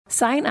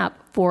Sign up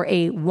for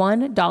a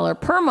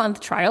 $1 per month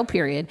trial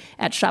period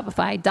at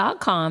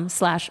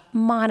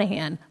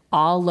shopify.com/Monahan,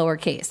 all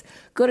lowercase.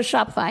 Go to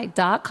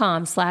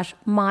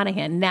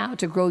shopify.com/Monahan now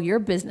to grow your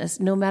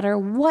business no matter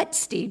what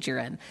stage you're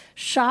in.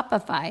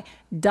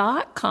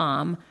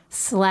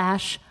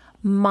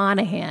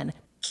 Shopify.com/Monahan.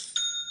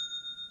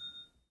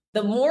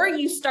 The more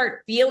you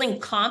start feeling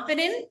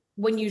confident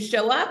when you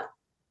show up,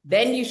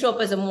 then you show up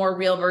as a more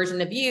real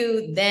version of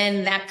you.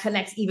 Then that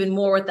connects even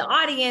more with the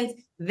audience.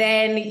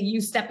 Then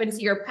you step into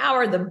your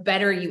power, the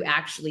better you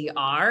actually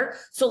are.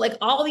 So like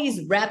all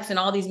these reps and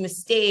all these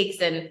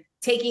mistakes and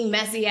taking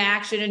messy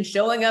action and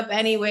showing up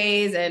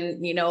anyways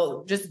and,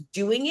 just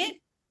doing it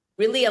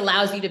really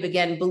allows you to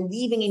begin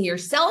believing in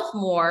yourself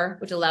more,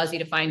 which allows you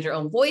to find your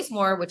own voice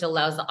more, which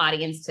allows the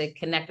audience to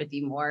connect with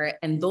you more.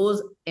 And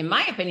those, in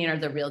my opinion, are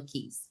the real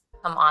keys.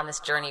 Come on this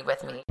journey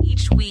with me.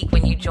 Each week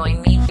when you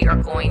join me, we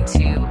are going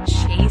to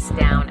chase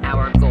down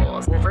our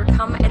goals,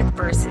 overcome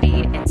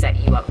adversity, and set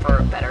you up for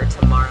a better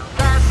tomorrow.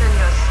 Fasten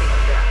your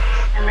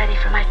seatbelts. I'm ready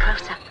for my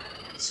close-up.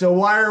 So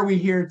why are we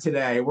here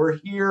today? We're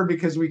here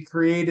because we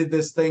created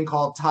this thing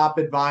called Top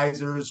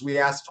Advisors. We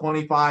asked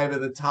 25 of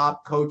the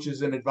top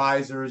coaches and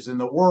advisors in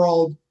the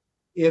world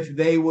if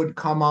they would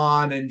come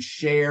on and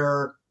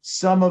share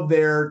some of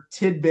their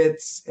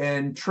tidbits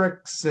and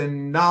tricks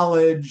and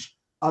knowledge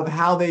of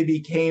how they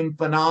became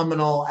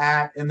phenomenal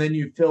at, and then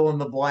you fill in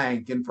the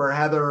blank. And for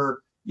Heather,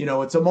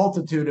 it's a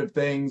multitude of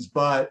things,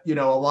 but, a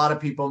lot of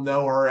people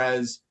know her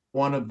as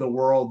one of the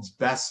world's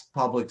best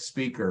public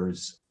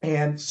speakers.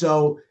 And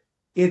so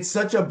it's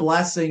such a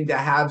blessing to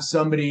have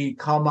somebody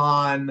come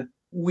on.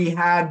 We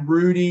had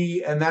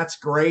Rudy, and that's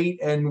great.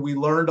 And we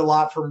learned a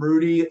lot from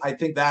Rudy. I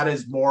think that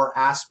is more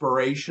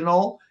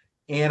aspirational.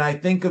 And I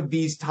think of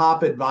these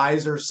top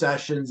advisor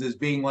sessions as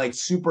being like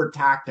super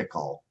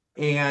tactical.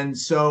 And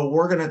so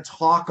we're going to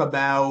talk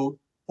about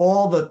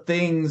all the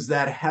things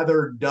that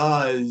Heather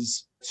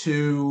does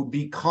to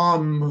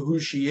become who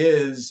she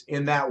is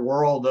in that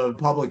world of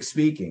public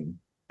speaking.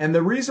 And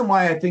the reason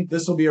why I think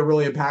this will be a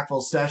really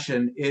impactful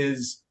session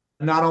is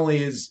not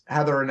only is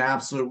Heather an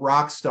absolute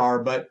rock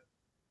star, but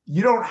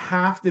you don't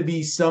have to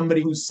be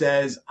somebody who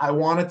says, I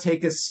want to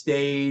take a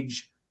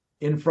stage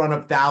in front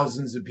of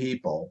thousands of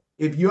people.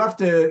 If you have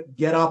to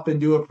get up and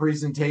do a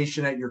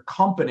presentation at your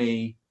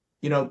company,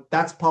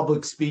 that's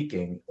public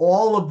speaking.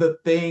 All of the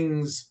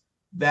things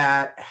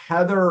that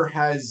Heather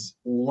has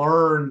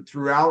learned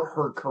throughout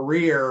her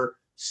career,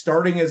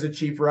 starting as a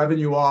chief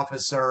revenue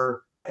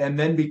officer and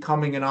then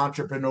becoming an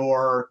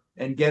entrepreneur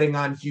and getting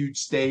on huge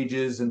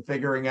stages and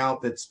figuring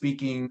out that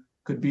speaking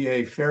could be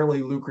a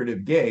fairly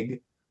lucrative gig.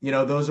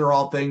 Those are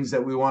all things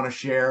that we want to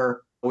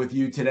share with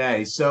you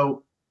today.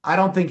 So I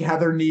don't think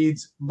Heather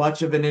needs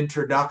much of an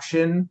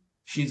introduction.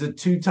 She's a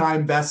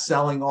 2-time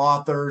best-selling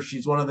author.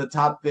 She's one of the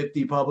top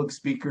 50 public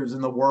speakers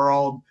in the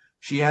world.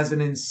 She has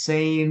an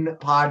insane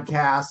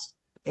podcast.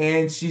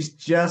 And she's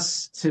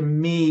just, to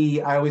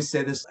me, I always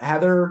say this,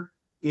 Heather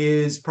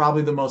is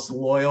probably the most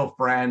loyal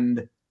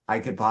friend I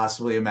could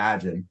possibly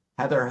imagine.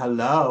 Heather,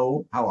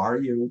 hello. How are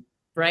you?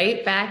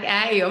 Right back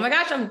at you. Oh my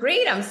gosh, I'm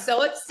great. I'm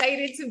so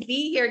excited to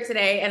be here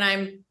today. And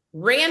I'm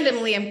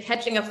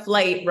catching a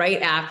flight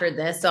right after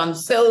this. So I'm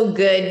so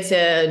good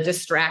to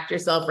distract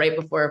yourself right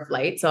before a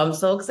flight. So I'm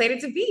so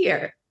excited to be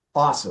here.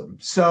 Awesome.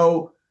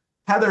 So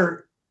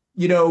Heather,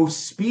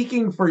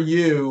 speaking for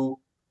you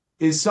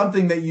is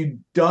something that you've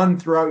done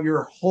throughout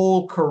your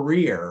whole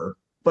career,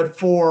 but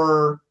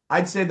for,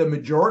 I'd say, the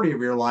majority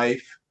of your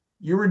life,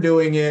 you were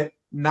doing it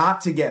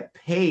not to get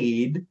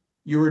paid.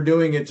 You were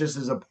doing it just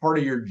as a part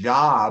of your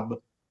job.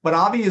 But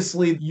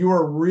obviously you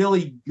are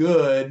really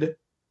good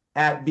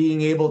at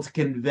being able to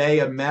convey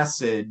a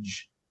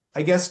message.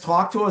 I guess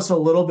talk to us a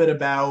little bit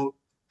about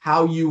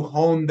how you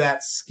honed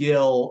that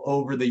skill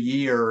over the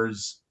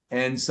years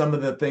and some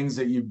of the things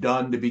that you've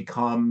done to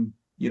become,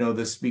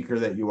 the speaker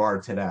that you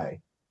are today.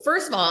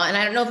 First of all, and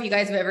I don't know if you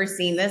guys have ever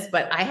seen this,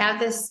 but I have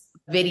this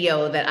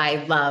video that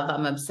I love.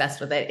 I'm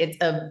obsessed with it. It's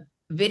a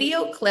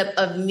video clip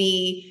of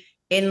me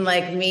in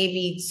like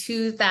maybe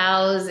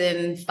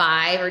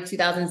 2005 or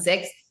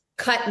 2006.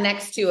 Cut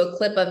next to a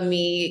clip of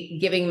me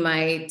giving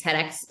my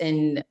TEDx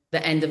in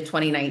the end of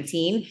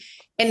 2019.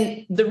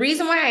 And the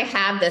reason why I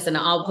have this, and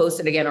I'll post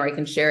it again, or I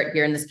can share it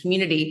here in this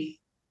community,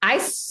 I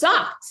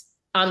sucked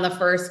on the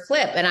first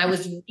clip and I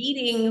was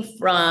reading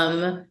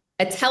from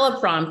a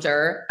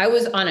teleprompter. I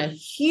was on a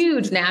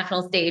huge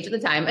national stage at the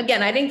time.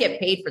 Again, I didn't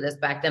get paid for this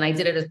back then. I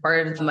did it as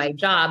part of my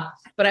job,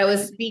 but I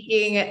was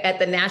speaking at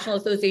the National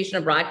Association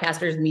of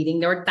Broadcasters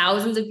meeting. There were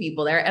thousands of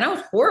people there and I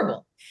was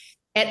horrible.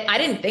 And I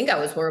didn't think I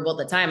was horrible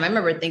at the time. I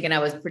remember thinking I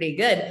was pretty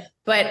good,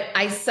 but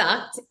I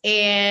sucked.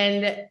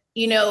 And,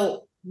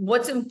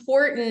 what's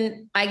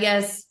important, I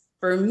guess,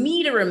 for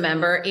me to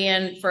remember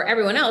and for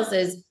everyone else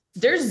is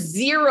there's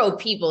 0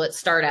 people that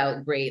start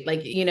out great.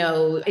 Like,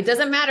 it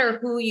doesn't matter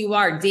who you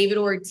are. David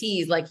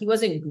Ortiz, like he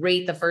wasn't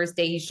great the first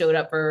day he showed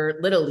up for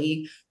Little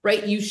League,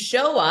 right? You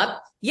show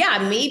up.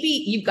 Yeah, maybe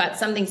you've got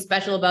something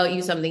special about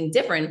you, something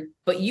different,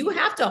 but you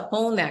have to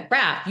hone that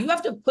craft. You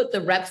have to put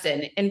the reps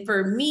in. And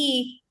for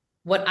me,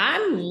 what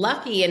I'm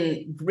lucky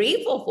and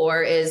grateful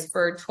for is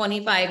for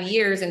 25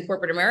 years in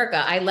corporate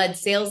America, I led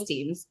sales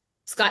teams.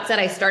 Scott said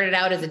I started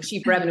out as a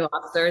chief revenue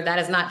officer. That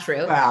is not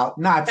true. Well,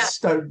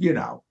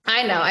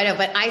 I know,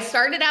 but I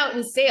started out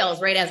in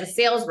sales, right, as a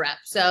sales rep.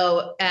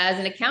 So as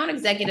an account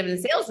executive and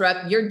sales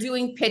rep, you're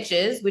doing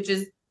pitches, which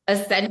is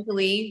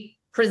essentially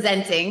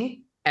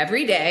presenting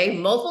every day,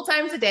 multiple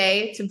times a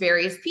day to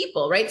various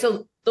people, right?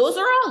 So those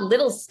are all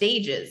little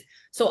stages.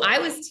 So I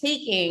was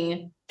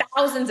taking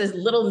thousands of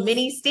little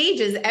mini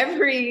stages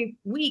every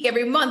week,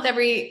 every month,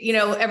 every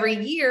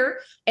year.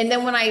 And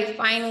then when I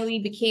finally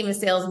became a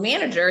sales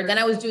manager, then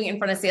I was doing it in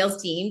front of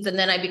sales teams. And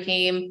then I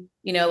became,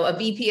 a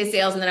VP of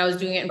sales. And then I was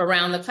doing it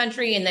around the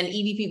country, and then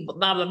EVP,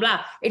 blah, blah,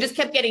 blah. It just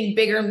kept getting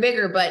bigger and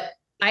bigger. But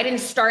I didn't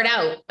start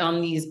out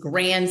on these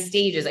grand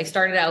stages. I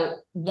started out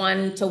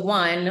 1 to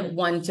 1,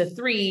 1 to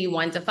 3,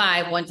 1 to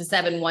 5, 1 to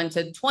 7, 1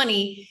 to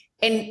 20.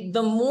 And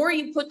the more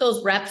you put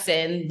those reps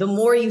in, the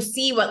more you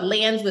see what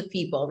lands with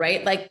people,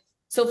 right? Like,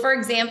 so for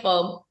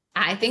example,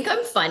 I think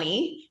I'm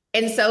funny.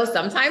 And so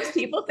sometimes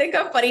people think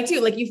I'm funny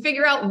too. Like, you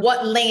figure out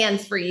what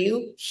lands for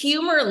you.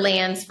 Humor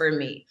lands for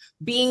me.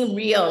 Being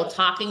real,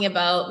 talking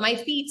about my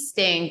feet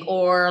stink,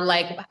 or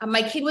like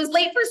my kid was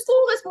late for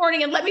school this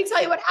morning and let me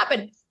tell you what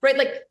happened, right?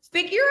 Like,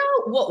 figure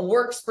out what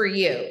works for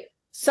you.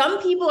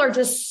 Some people are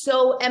just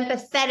so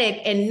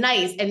empathetic and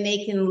nice, and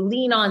they can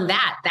lean on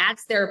that.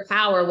 That's their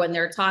power when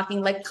they're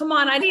talking, like, come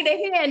on, I need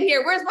a hand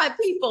here. Where's my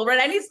people,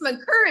 right? I need some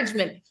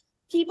encouragement.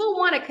 People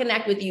want to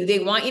connect with you. They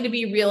want you to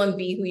be real and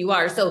be who you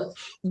are. So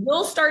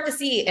you'll start to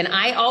see, and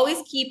I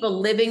always keep a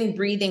living,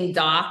 breathing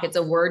doc. It's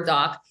a Word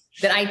doc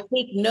that I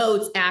take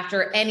notes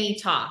after any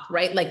talk,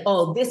 right? Like,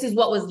 oh, this is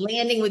what was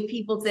landing with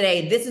people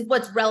today. This is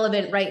what's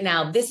relevant right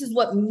now. This is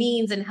what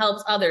means and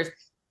helps others.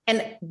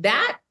 And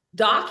that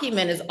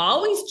document is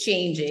always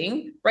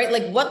changing, right?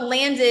 Like, what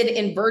landed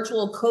in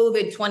virtual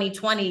COVID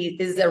 2020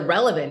 is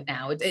irrelevant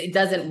now. It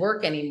doesn't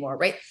work anymore,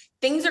 right?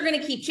 Things are going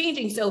to keep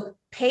changing. So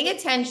pay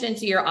attention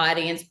to your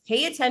audience,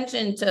 pay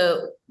attention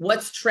to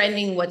what's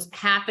trending, what's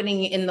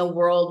happening in the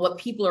world, what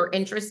people are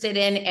interested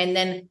in, and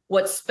then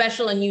what's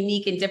special and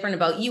unique and different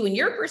about you and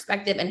your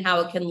perspective and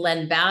how it can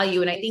lend value.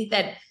 And I think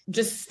that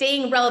just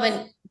staying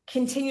relevant,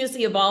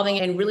 continuously evolving,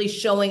 and really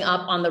showing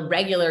up on the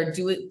regular,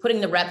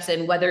 putting the reps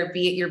in, whether it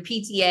be at your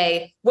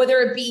PTA, whether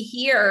it be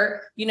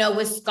here,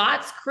 with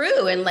Scott's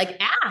crew, and like,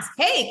 ask,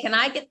 hey, can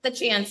I get the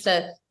chance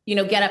to,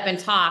 get up and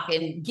talk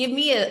and give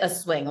me a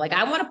swing? Like,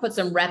 I want to put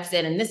some reps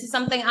in, and this is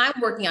something I'm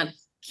working on.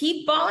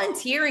 Keep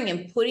volunteering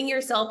and putting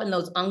yourself in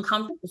those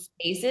uncomfortable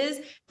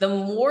spaces. The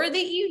more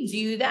that you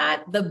do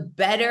that, the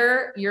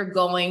better you're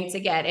going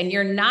to get. And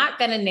you're not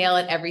going to nail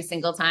it every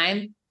single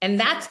time. And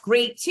that's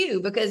great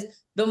too, because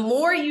the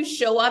more you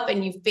show up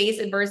and you face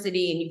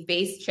adversity and you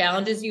face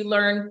challenges, you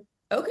learn,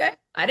 okay,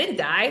 I didn't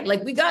die.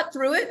 Like, we got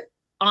through it.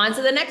 On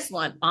to the next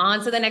one,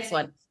 on to the next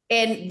one.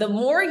 And the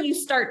more you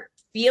start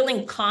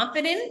feeling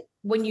confident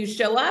when you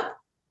show up,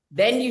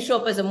 then you show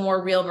up as a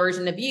more real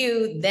version of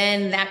you.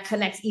 Then that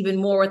connects even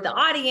more with the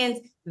audience.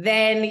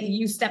 Then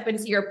you step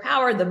into your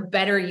power, the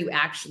better you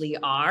actually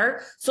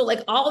are. So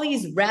like, all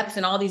these reps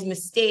and all these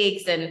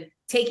mistakes and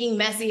taking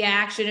messy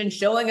action and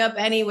showing up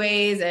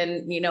anyways,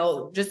 and,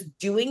 just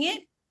doing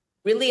it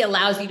really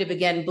allows you to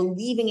begin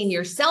believing in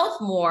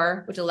yourself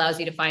more, which allows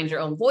you to find your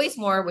own voice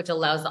more, which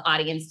allows the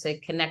audience to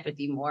connect with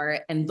you more.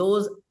 And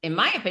those, in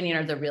my opinion,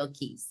 are the real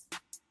keys.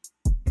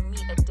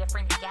 Meet a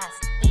different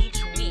guest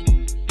each week.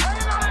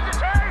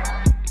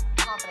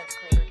 Confidence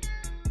creator.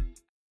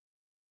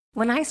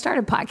 When I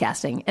started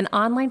podcasting, an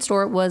online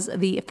store was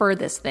the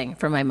furthest thing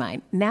from my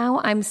mind.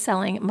 Now I'm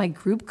selling my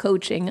group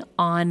coaching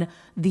on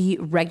the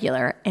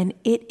regular, and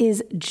it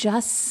is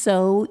just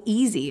so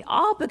easy,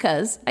 all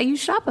because I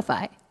use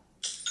Shopify.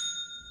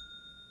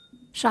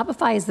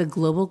 Shopify is the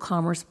global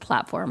commerce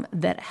platform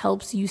that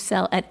helps you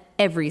sell at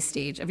every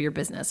stage of your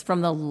business,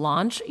 from the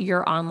launch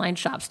your online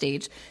shop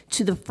stage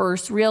to the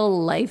first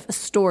real life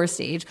store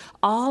stage,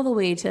 all the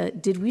way to,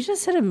 did we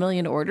just hit 1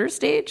 million orders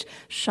stage?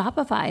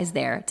 Shopify is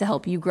there to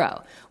help you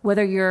grow.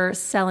 Whether you're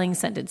selling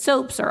scented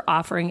soaps or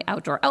offering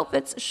outdoor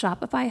outfits,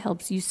 Shopify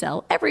helps you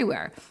sell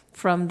everywhere.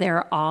 From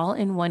their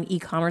all-in-one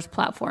e-commerce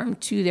platform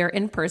to their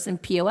in-person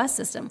POS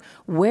system,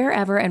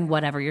 wherever and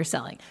whatever you're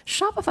selling,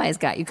 Shopify's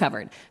got you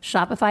covered.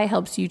 Shopify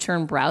helps you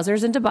turn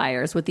browsers into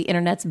buyers with the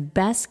internet's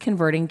best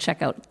converting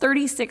checkout,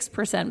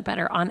 36%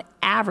 better on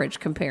average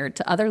compared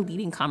to other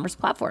leading commerce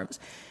platforms,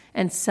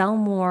 and sell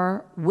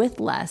more with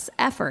less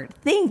effort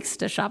thanks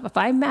to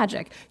Shopify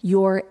Magic,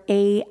 your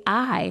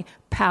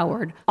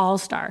AI-powered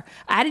all-star.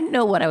 I didn't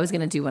know what I was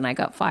going to do when I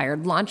got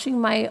fired. Launching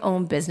my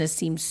own business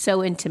seemed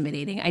so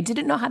intimidating. I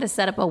didn't know how to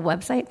set up a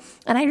website,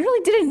 and I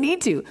really didn't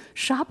need to.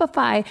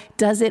 Shopify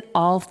does it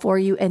all for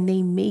you, and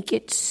they make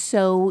it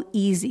so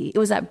easy. It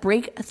was that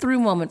breakthrough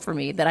moment for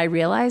me that I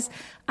realized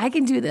I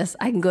can do this.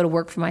 I can go to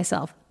work for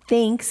myself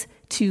thanks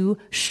to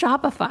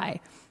Shopify.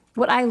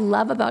 What I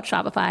love about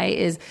Shopify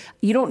is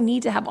you don't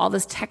need to have all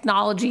this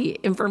technology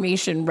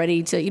information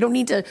you don't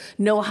need to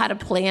know how to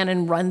plan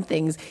and run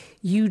things.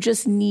 You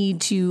just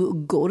need to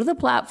go to the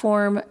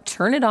platform,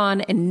 turn it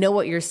on, and know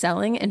what you're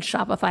selling. And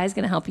Shopify is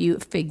going to help you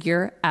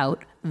figure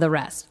out the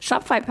rest.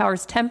 Shopify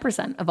powers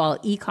 10% of all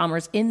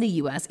e-commerce in the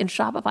US, and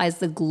Shopify is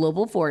the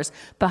global force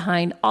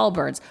behind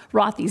Allbirds,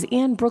 Rothy's,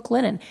 and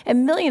Brooklinen,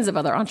 and millions of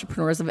other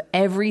entrepreneurs of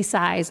every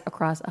size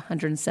across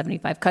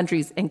 175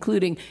 countries,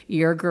 including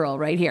your girl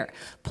right here.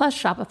 Plus,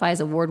 Shopify's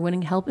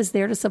award-winning help is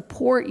there to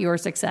support your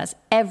success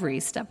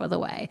every step of the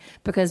way,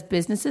 because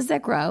businesses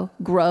that grow,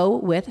 grow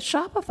with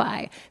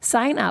Shopify.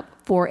 Sign up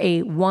for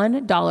a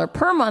 $1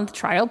 per month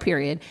trial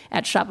period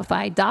at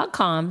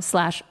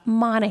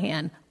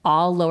shopify.com/Monahan,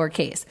 all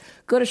lowercase.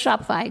 Go to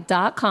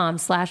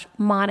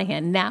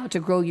shopify.com/Monahan now to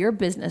grow your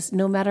business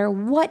no matter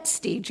what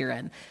stage you're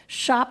in.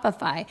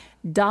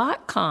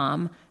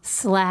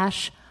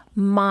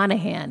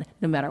 Shopify.com/Monahan.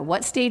 No matter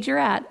what stage you're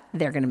at,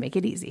 they're going to make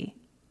it easy.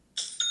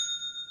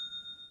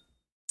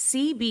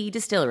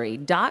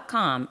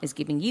 CBDistillery.com is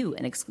giving you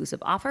an exclusive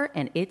offer,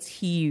 and it's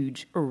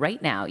huge.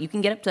 Right now, you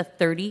can get up to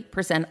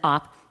 30%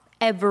 off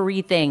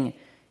everything.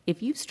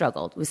 If you've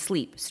struggled with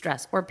sleep,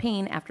 stress, or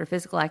pain after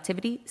physical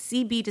activity,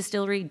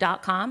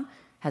 CBDistillery.com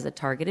has a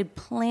targeted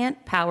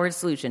plant-powered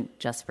solution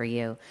just for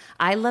you.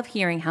 I love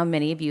hearing how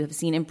many of you have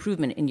seen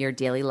improvement in your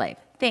daily life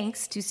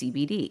thanks to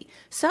CBD.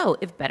 So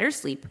if better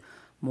sleep,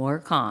 more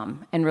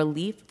calm, and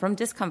relief from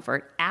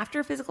discomfort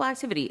after physical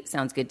activity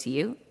sounds good to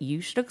you,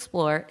 you should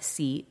explore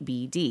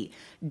CBD.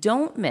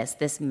 Don't miss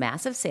this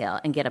massive sale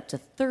and get up to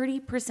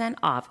 30%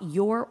 off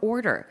your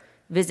order.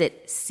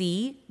 Visit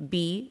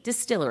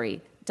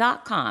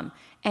cbdistillery.com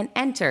and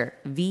enter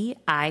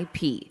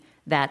VIP.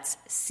 That's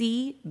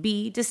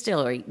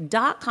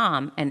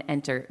cbdistillery.com and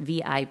enter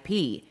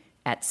VIP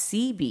at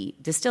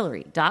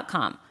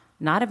cbdistillery.com.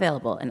 Not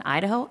available in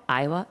Idaho,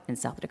 Iowa, and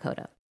South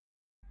Dakota.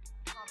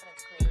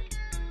 Confidence creator.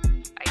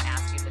 I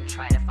asked you to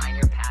try to find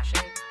your passion.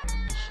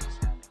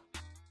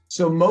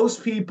 So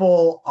most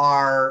people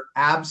are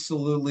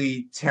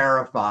absolutely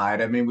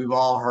terrified. I mean, we've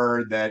all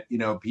heard that,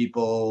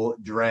 people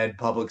dread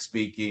public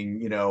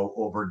speaking,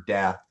 over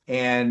death.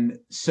 And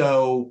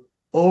so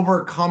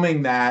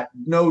overcoming that,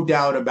 no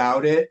doubt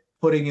about it,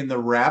 putting in the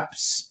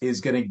reps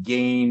is going to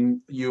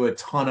gain you a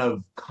ton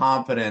of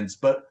confidence.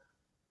 But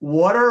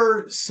what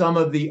are some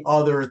of the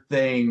other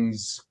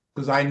things?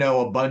 Because I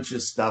know a bunch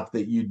of stuff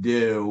that you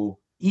do,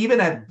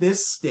 even at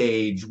this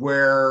stage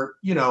where,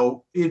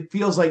 it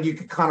feels like you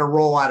could kind of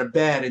roll out of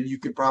bed and you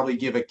could probably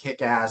give a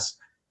kick-ass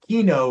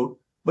keynote,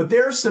 but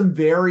there are some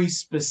very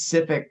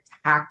specific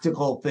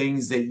tactical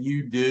things that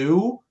you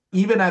do,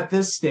 even at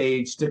this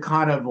stage, to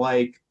kind of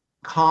like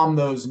calm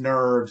those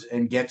nerves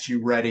and get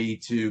you ready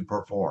to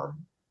perform.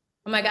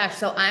 Oh my gosh.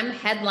 So I'm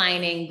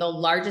headlining the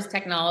largest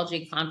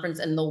technology conference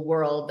in the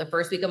world the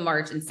first week of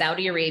March in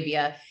Saudi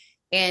Arabia.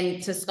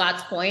 And to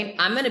Scott's point,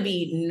 I'm going to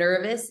be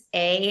nervous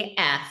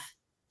AF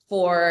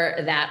for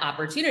that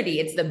opportunity.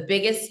 It's the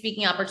biggest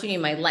speaking opportunity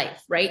in my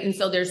life, right? And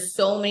so there's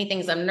so many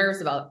things I'm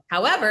nervous about.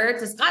 However,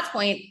 to Scott's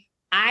point,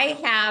 I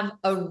have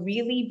a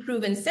really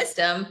proven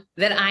system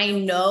that I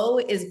know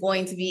is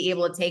going to be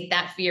able to take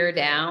that fear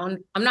down.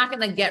 I'm not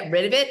going to get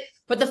rid of it.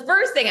 But the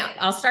first thing,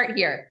 I'll start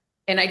here,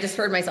 and I just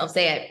heard myself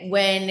say it,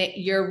 when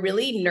you're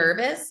really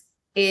nervous,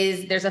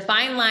 is there's a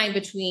fine line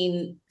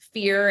between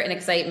fear and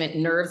excitement,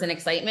 nerves and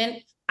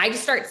excitement. I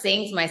just start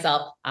saying to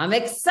myself, I'm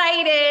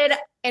excited,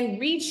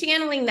 and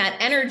rechanneling that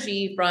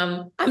energy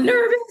from I'm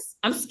nervous,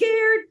 I'm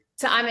scared,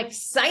 to I'm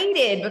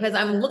excited because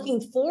I'm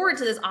looking forward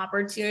to this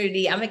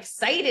opportunity. I'm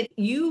excited.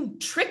 You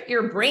trick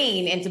your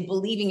brain into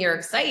believing you're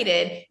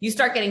excited. You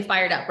start getting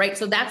fired up, right?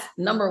 So that's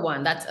number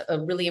one. That's a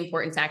really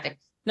important tactic.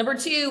 Number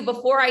two,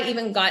 before I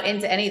even got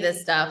into any of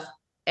this stuff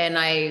and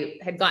I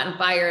had gotten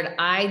fired,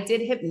 I did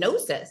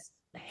hypnosis.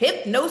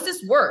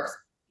 Hypnosis works.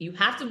 You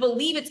have to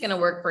believe it's going to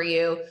work for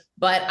you.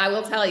 But I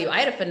will tell you, I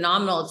had a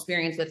phenomenal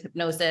experience with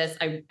hypnosis.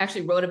 I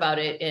actually wrote about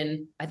it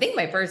in, I think,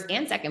 my first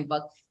and second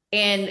book.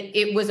 And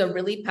it was a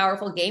really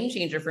powerful game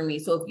changer for me.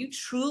 So if you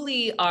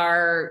truly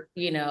are,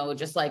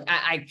 just like,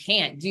 I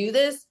can't do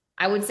this,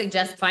 I would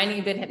suggest finding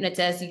a good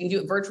hypnotist. You can do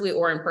it virtually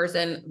or in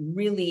person.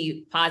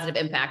 Really positive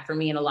impact for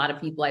me and a lot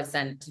of people I've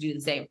sent to do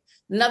the same.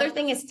 Another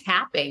thing is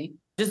tapping.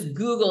 Just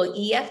Google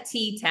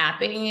EFT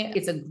tapping.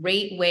 It's a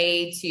great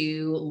way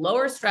to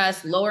lower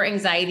stress, lower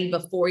anxiety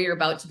before you're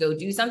about to go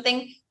do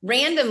something.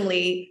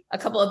 Randomly, a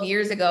couple of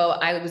years ago,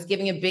 I was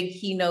giving a big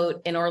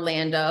keynote in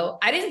Orlando.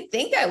 I didn't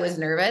think I was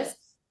nervous.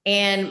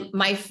 And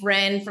my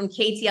friend from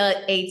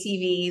KTLA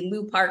TV,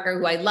 Lou Parker,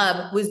 who I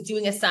love, was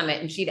doing a summit,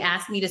 and she'd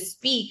asked me to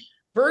speak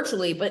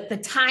virtually, but the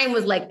time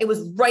was like, it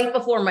was right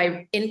before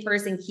my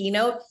in-person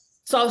keynote.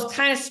 So I was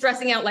kind of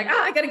stressing out, like,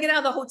 I got to get out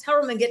of the hotel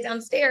room and get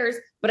downstairs,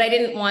 but I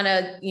didn't want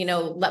to,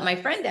 let my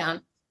friend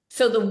down.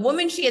 So the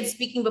woman she had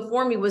speaking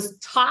before me was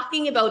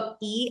talking about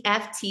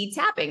EFT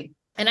tapping.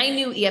 And I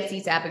knew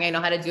EFT tapping. I know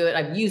how to do it.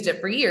 I've used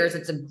it for years.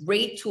 It's a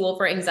great tool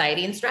for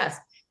anxiety and stress.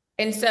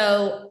 And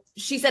so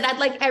she said, I'd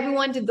like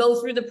everyone to go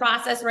through the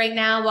process right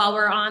now while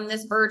we're on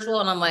this virtual.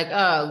 And I'm like,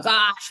 oh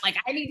gosh, like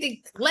I need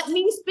to let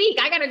me speak.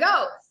 I gotta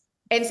go.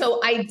 And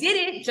so I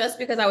did it just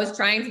because I was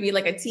trying to be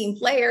like a team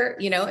player,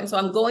 you know? And so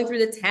I'm going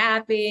through the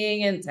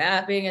tapping and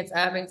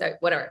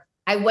whatever.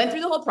 I went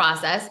through the whole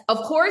process. Of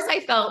course, I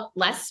felt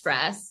less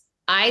stress.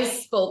 I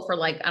spoke for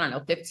like, I don't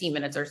know, 15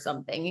 minutes or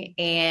something.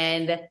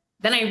 And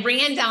then I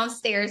ran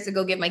downstairs to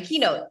go give my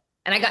keynote.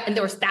 And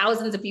there was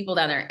thousands of people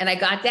down there. And I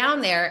got down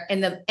there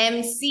and the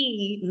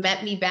MC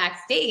met me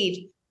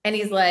backstage. And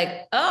he's like,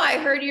 oh, I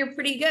heard you're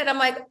pretty good. I'm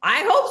like,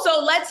 I hope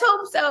so. Let's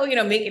hope so, you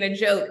know, making a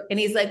joke. And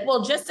he's like,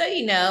 well, just so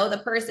you know, the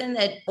person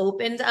that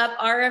opened up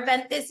our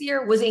event this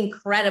year was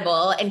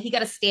incredible. And he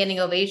got a standing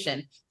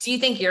ovation. Do you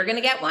think you're going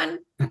to get one?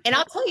 And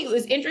I'll tell you, it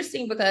was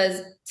interesting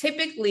because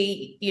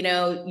typically, you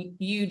know,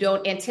 you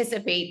don't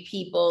anticipate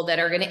people that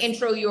are going to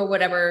intro you or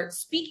whatever,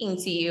 speaking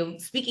to you,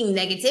 speaking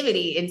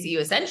negativity into you,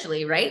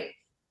 essentially, right?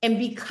 And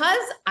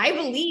because I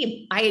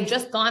believe I had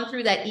just gone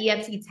through that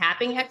EFT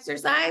tapping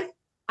exercise,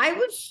 I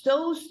was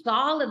so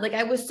solid. Like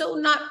I was so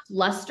not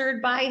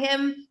flustered by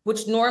him,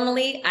 which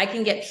normally I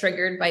can get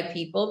triggered by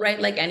people,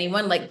 right? Like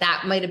anyone, like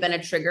that might've been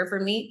a trigger for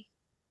me.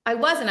 I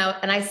wasn't out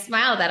and I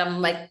smiled at him.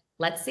 I'm like,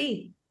 let's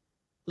see,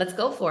 let's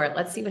go for it.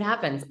 Let's see what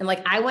happens. And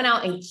like, I went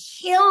out and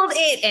killed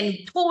it and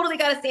totally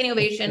got a standing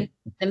ovation.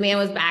 The man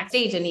was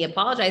backstage and he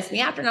apologized to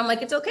me after. And I'm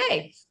like, it's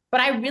okay. But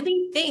I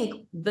really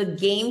think the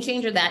game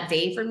changer that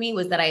day for me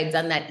was that I had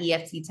done that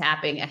EFT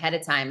tapping ahead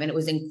of time. And it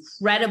was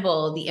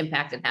incredible the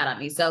impact it had on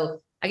me. So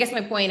I guess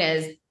my point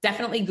is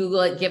definitely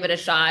Google it, give it a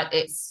shot.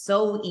 It's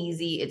so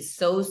easy. It's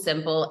so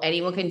simple.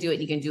 Anyone can do it.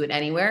 You can do it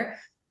anywhere.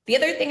 The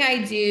other thing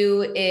I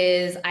do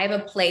is I have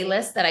a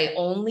playlist that I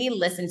only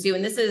listen to,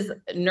 and this is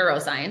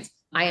neuroscience.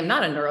 I am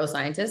not a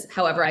neuroscientist.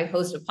 However, I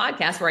host a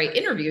podcast where I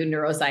interview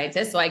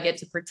neuroscientists. So I get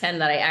to pretend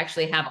that I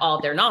actually have all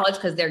of their knowledge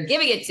because they're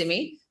giving it to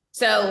me.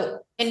 So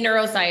in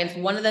neuroscience,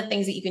 one of the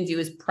things that you can do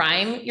is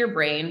prime your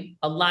brain.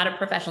 A lot of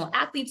professional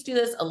athletes do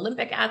this,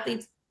 Olympic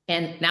athletes,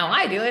 and now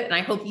I do it, and I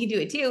hope you do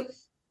it too.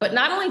 But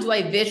not only do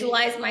I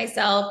visualize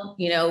myself,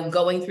 you know,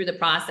 going through the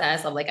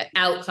process of like an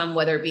outcome,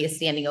 whether it be a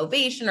standing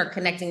ovation or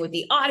connecting with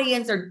the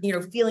audience or, you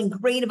know, feeling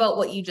great about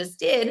what you just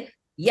did.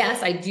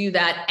 Yes, I do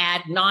that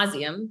ad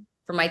nauseum.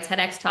 For my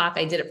TEDx talk,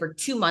 I did it for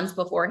 2 months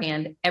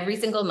beforehand. Every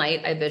single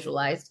night I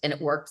visualized and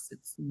it works.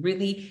 It's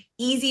really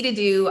easy to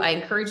do. I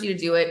encourage you to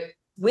do it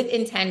with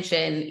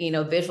intention, you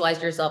know,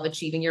 visualize yourself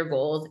achieving your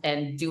goals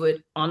and do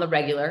it on the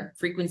regular.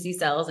 Frequency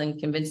sells and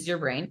convinces your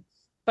brain.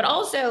 But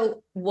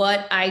also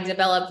what I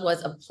developed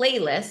was a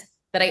playlist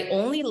that I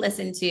only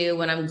listen to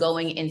when I'm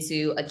going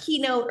into a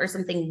keynote or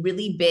something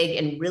really big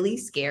and really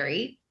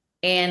scary.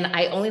 And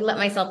I only let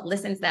myself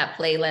listen to that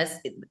playlist.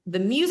 The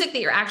music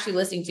that you're actually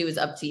listening to is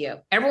up to you.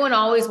 Everyone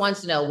always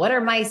wants to know, what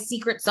are my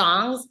secret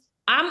songs?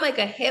 I'm like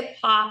a hip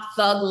hop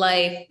thug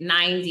life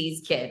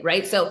 90s kid,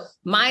 right? So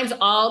mine's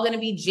all going to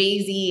be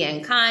Jay-Z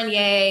and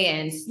Kanye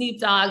and Snoop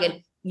Dogg.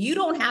 And you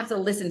don't have to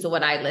listen to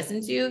what I listen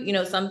to. You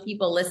know, some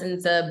people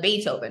listen to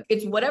Beethoven.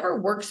 It's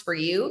whatever works for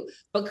you,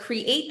 but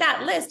create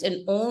that list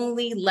and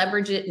only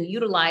leverage it and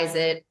utilize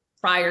it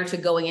prior to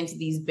going into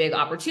these big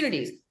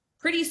opportunities.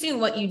 Pretty soon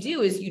what you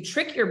do is you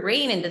trick your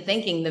brain into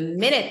thinking the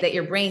minute that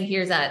your brain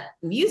hears that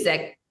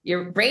music,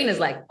 your brain is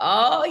like,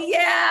 oh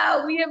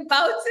yeah, we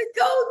about to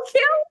go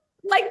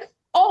kill. Like,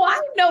 oh,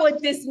 I know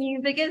what this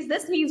music is.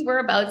 This means we're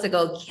about to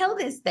go kill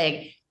this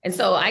thing. And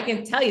so I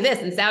can tell you this,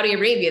 in Saudi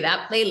Arabia,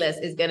 that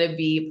playlist is going to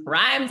be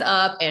primed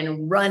up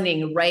and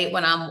running right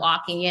when I'm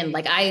walking in.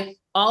 Like I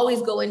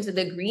always go into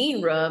the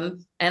green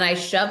room and I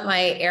shove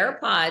my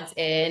AirPods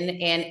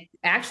in. And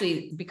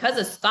actually, because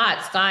of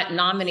Scott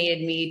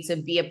nominated me to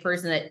be a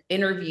person that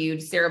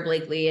interviewed Sarah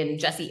Blakely and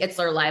Jesse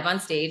Itzler live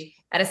on stage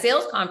at a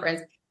sales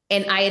conference.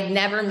 And I had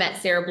never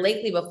met Sarah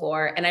Blakely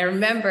before. And I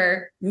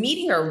remember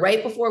meeting her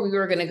right before we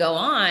were going to go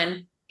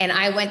on. And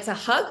I went to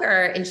hug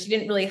her and she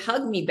didn't really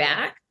hug me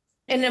back.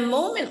 In a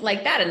moment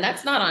like that, and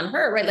that's not on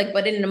her, right? Like,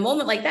 but in a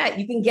moment like that,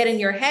 you can get in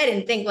your head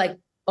and think like,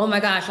 oh my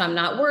gosh, I'm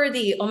not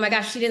worthy. Oh my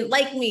gosh, she didn't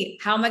like me.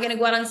 How am I going to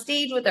go out on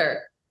stage with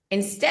her?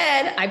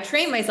 Instead, I've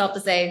trained myself to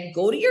say,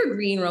 go to your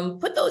green room,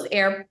 put those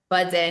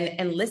AirPods in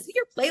and listen to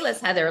your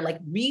playlist, Heather,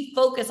 like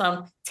refocus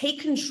on, take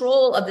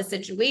control of the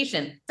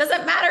situation.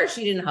 Doesn't matter if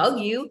she didn't hug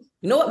you.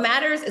 You know what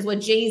matters is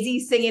what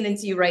Jay-Z's singing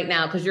into you right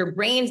now, because your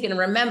brain's going to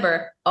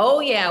remember,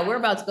 oh yeah, we're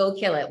about to go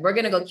kill it. We're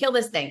going to go kill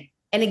this thing.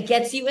 And it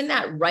gets you in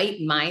that right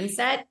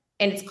mindset.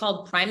 And it's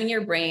called priming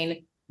your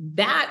brain.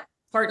 That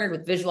partnered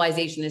with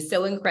visualization is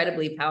so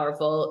incredibly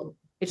powerful.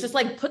 It's just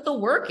like, put the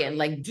work in,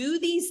 like do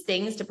these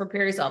things to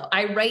prepare yourself.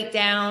 I write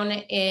down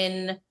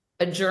in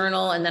a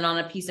journal and then on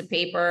a piece of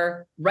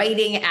paper.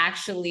 Writing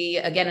actually,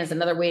 again, is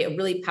another way, a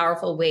really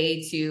powerful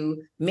way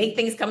to make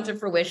things come to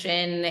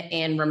fruition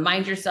and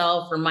remind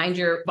yourself, remind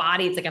your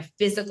body. It's like a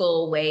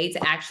physical way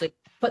to actually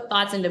put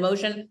thoughts into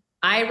motion.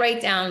 I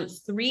write down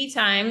 3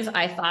 times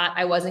I thought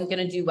I wasn't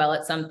going to do well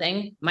at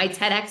something. My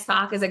TEDx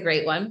talk is a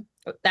great one.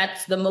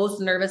 That's the most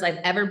nervous I've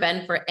ever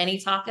been for any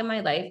talk in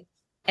my life.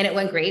 And it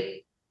went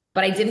great.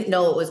 but I didn't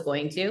know it was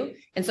going to.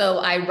 And so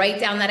I write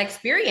down that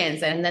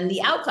experience and then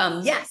the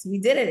outcome. Yes, we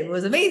did it. It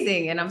was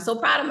amazing. And I'm so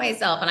proud of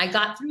myself. And I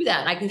got through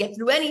that. And I can get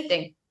through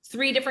anything.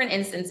 3 different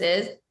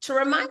instances to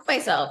remind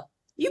myself,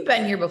 you've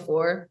been here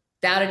before,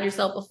 doubted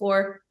yourself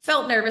before,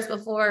 felt nervous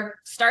before,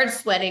 started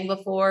sweating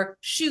before,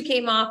 shoe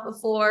came off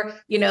before,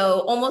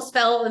 almost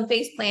fell and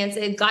face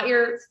planted, got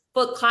your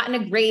foot caught in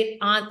a grate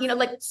on,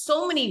 like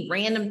so many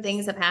random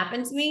things have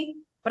happened to me,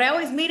 but I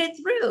always made it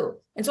through.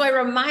 And so I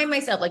remind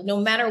myself, like, no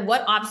matter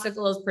what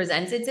obstacle is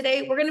presented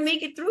today, we're going to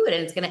make it through it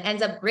and it's going to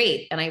end up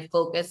great. And I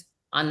focus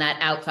on that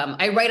outcome.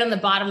 I write on the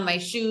bottom of my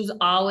shoes,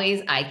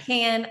 always, I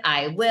can,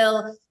 I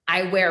will.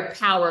 I wear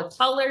power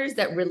colors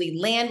that really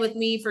land with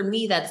me. For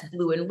me, that's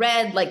blue and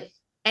red. Like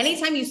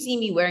anytime you see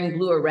me wearing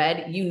blue or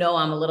red,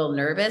 I'm a little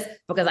nervous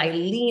because I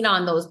lean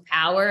on those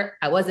power.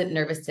 I wasn't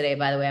nervous today,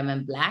 by the way, I'm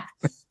in black.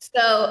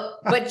 So,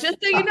 but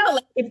just so you know,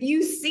 like if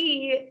you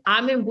see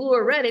I'm in blue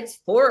or red, it's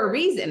for a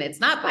reason. It's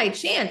not by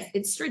chance,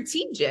 it's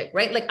strategic,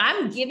 right? Like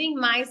I'm giving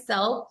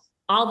myself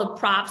all the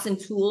props and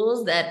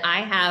tools that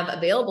I have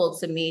available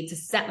to me to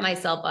set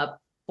myself up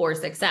for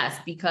success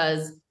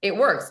because it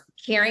works.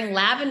 Carrying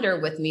lavender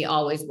with me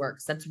always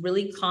works. That's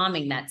really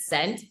calming, that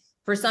scent.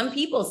 For some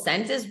people,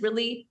 scent is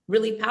really,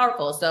 really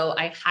powerful. So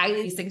I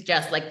highly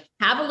suggest like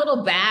have a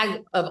little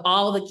bag of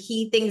all the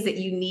key things that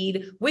you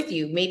need with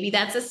you. Maybe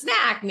that's a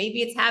snack.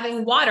 Maybe it's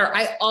having water.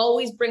 I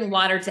always bring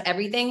water to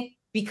everything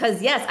because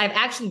yes, I've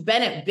actually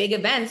been at big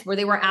events where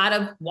they were out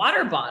of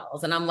water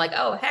bottles. And I'm like,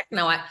 oh, heck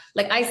no.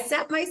 I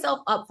set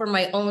myself up for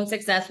my own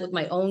success with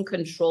my own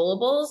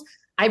controllables.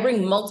 I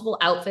bring multiple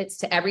outfits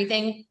to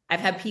everything. I've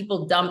had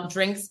people dump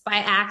drinks by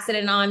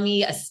accident on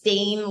me. A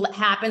stain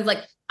happens. Like,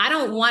 I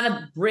don't want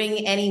to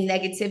bring any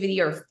negativity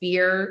or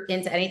fear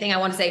into anything. I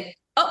want to say,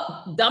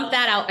 oh, dump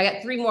that out. I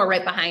got 3 more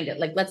right behind it.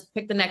 Like, let's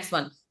pick the next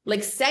one.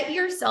 Like, set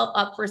yourself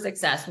up for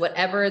success,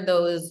 whatever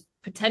those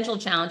potential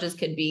challenges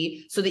could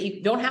be, so that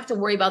you don't have to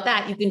worry about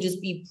that. You can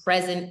just be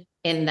present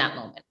in that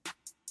moment.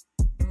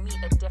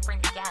 Meet a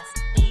different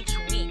guest each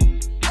week.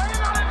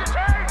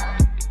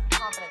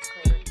 Confidence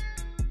Creator.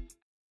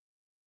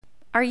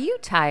 Are you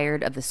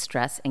tired of the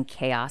stress and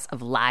chaos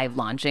of live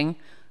launching?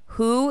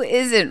 Who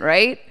isn't,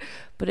 right?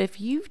 But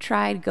if you've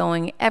tried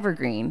going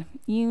evergreen,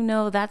 you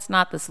know that's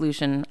not the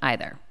solution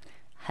either.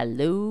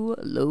 Hello,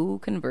 low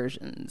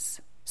conversions.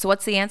 So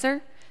what's the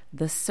answer?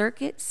 The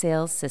Circuit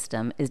Sales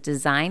System is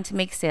designed to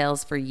make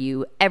sales for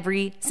you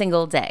every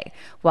single day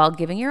while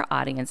giving your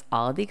audience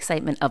all of the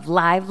excitement of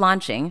live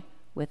launching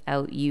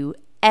without you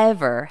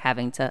ever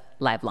having to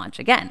live launch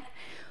again.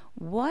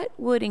 What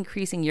would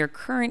increasing your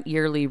current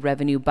yearly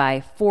revenue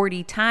by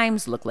 40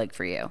 times look like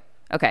for you?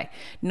 Okay,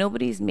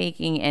 nobody's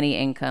making any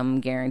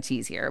income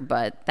guarantees here,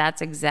 but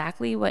that's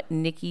exactly what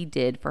Nikki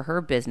did for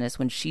her business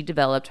when she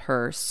developed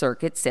her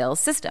Circuit Sales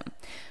System.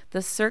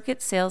 The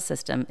Circuit Sales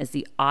System is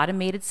the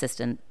automated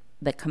system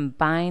that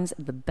combines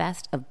the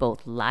best of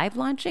both live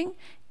launching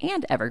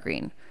and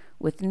evergreen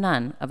with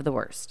none of the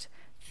worst.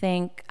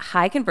 Think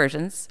high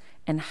conversions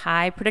and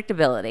high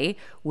predictability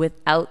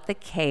without the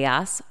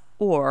chaos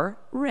or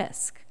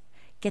risk.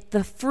 Get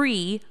the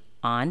free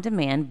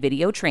on-demand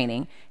video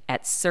training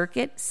at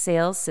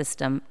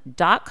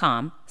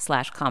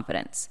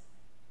circuitsalessystem.com/confidence.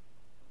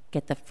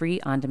 Get the free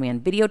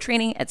on-demand video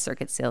training at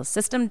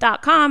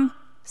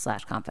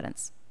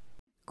circuitsalessystem.com/confidence.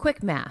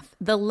 Quick math.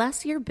 The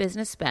less your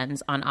business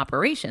spends on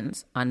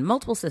operations, on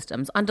multiple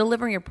systems, on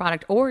delivering your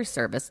product or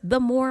service, the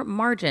more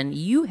margin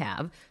you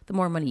have, the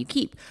more money you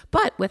keep.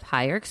 But with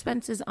higher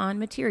expenses on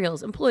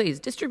materials, employees,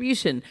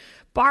 distribution,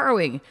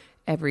 borrowing,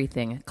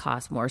 everything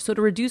costs more. So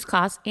to reduce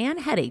costs and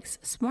headaches,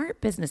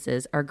 smart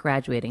businesses are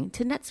graduating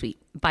to NetSuite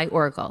by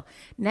Oracle.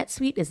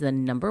 NetSuite is the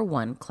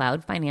 #1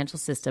 cloud financial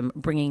system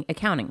bringing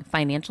accounting,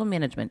 financial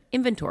management,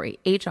 inventory,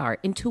 HR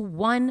into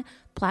one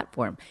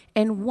platform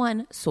and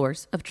one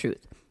source of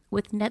truth.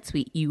 With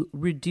NetSuite, you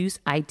reduce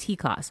IT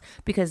costs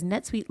because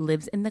NetSuite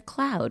lives in the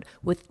cloud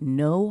with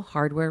no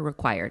hardware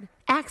required,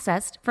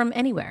 accessed from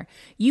anywhere.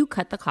 You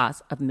cut the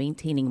cost of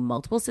maintaining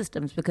multiple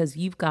systems because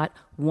you've got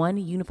one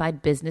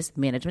unified business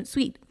management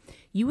suite.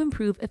 You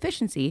improve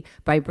efficiency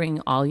by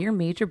bringing all your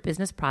major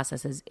business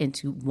processes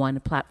into one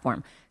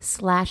platform,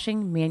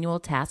 slashing manual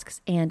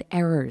tasks and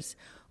errors.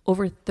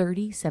 Over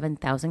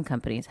 37,000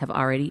 companies have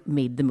already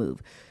made the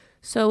move.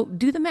 So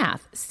do the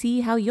math.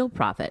 See how you'll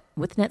profit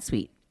with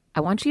NetSuite. I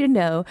want you to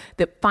know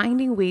that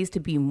finding ways to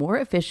be more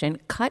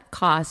efficient, cut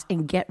costs,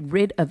 and get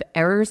rid of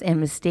errors and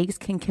mistakes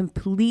can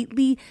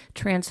completely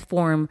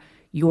transform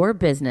your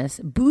business,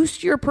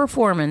 boost your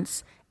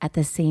performance at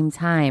the same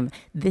time.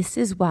 This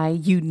is why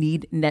you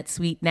need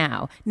NetSuite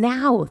now.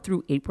 Now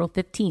through April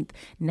 15th,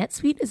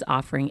 NetSuite is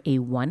offering a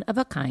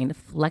one-of-a-kind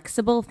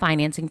flexible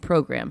financing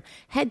program.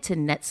 Head to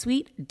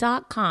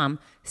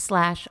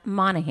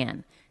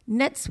netsuite.com/Monahan.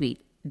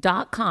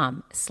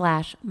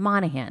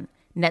 netsuite.com/Monahan.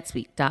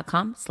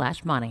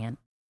 netsuite.com/Monahan.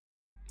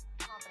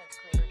 Confidence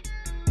Creator.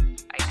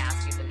 I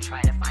asked you to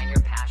try to find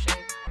your passion.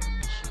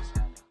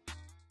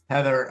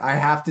 Heather, I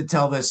have to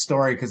tell this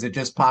story because it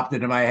just popped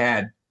into my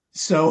head.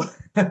 So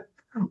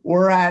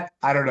we're at,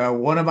 I don't know,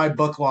 one of my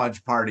book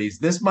launch parties.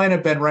 This might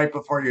have been right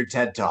before your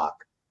TED Talk.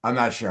 I'm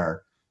not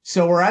sure.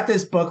 So we're at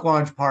this book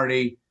launch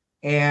party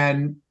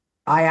and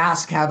I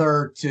asked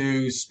Heather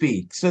to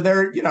speak. So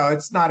there,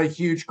 it's not a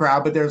huge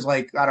crowd, but there's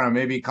like, I don't know,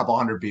 maybe a couple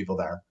hundred people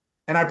there.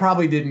 And I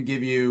probably didn't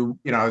give you,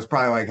 it was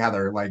probably like,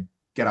 Heather, like,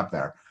 get up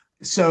there.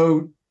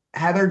 So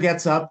Heather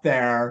gets up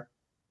there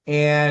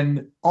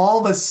and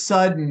all of a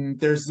sudden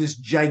there's this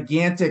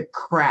gigantic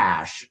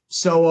crash.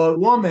 So a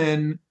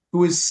woman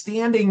who is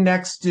standing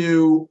next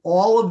to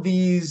all of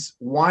these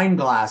wine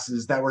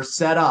glasses that were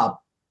set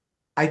up,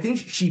 I think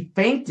she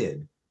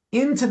fainted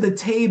into the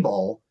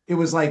table. It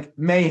was like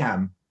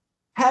mayhem.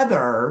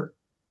 Heather,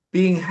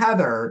 being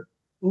Heather,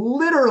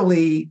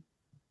 literally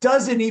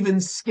doesn't even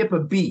skip a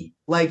beat.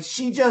 Like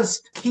she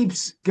just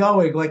keeps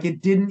going. Like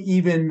it didn't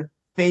even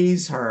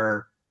faze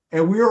her.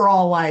 And we were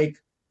all like,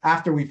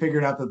 after we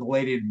figured out that the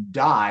lady didn't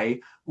die,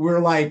 we were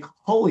like,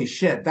 holy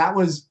shit, that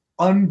was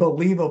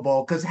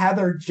unbelievable. Because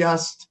Heather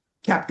just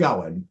kept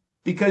going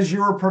because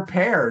you were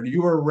prepared,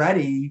 you were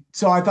ready.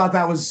 So I thought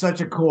that was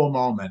such a cool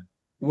moment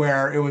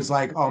where it was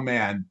like, oh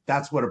man,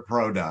 that's what a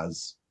pro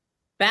does.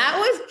 That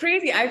was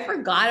crazy. I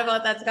forgot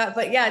about that, Scott.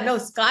 But yeah, no,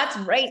 Scott's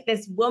right.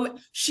 This woman,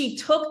 she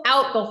took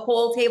out the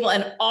whole table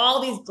and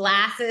all these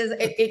glasses.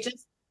 It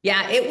just,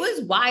 yeah, it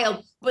was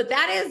wild. But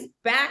that is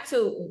back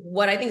to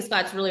what I think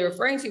Scott's really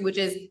referring to, which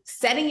is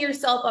setting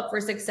yourself up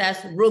for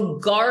success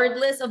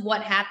regardless of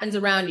what happens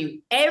around you.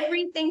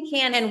 Everything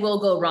can and will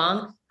go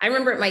wrong. I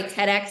remember at my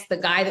TEDx, the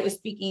guy that was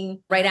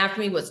speaking right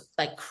after me was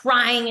like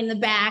crying in the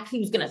back. He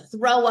was going to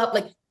throw up.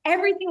 Like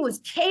everything was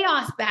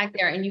chaos back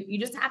there. And you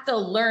just have to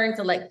learn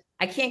to like,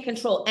 I can't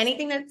control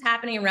anything that's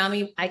happening around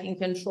me. I can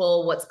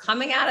control what's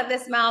coming out of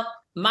this mouth,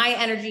 my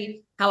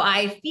energy, how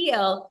I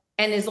feel.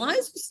 And as long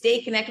as you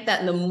stay connected with that,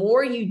 and the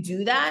more you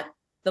do that,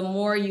 the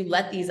more you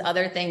let these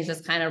other things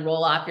just kind of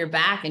roll off your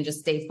back and just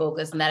stay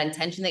focused on that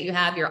intention that you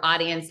have, your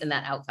audience, and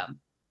that outcome.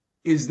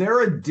 Is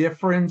there a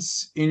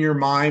difference in your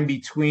mind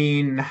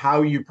between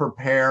how you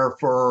prepare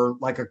for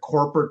like a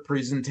corporate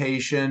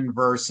presentation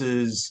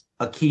versus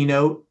a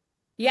keynote?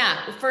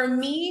 Yeah, for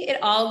me, it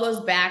all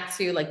goes back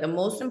to like the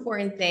most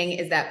important thing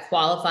is that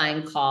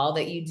qualifying call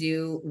that you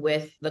do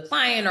with the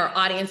client or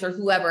audience or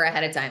whoever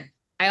ahead of time.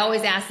 I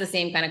always ask the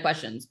same kind of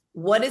questions.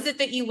 What is it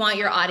that you want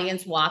your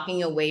audience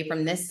walking away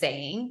from this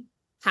saying?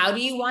 How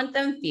do you want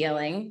them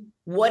feeling?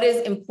 What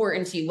is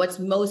important to you? What's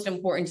most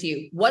important to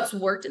you? What's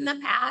worked in the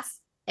past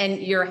and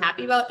you're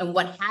happy about, and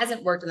what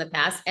hasn't worked in the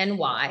past and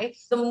why?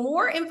 The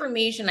more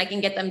information I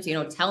can get them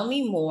to, tell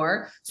me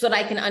more so that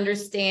I can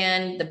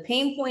understand the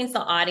pain points,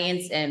 the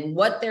audience, and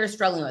what they're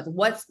struggling with,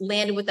 what's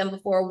landed with them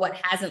before, what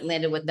hasn't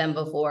landed with them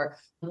before,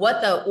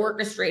 what the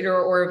orchestrator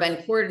or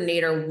event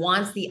coordinator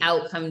wants the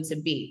outcome to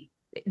be.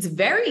 It's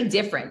very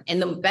different. And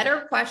the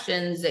better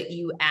questions that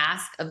you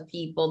ask of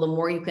people, the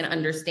more you can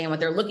understand what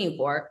they're looking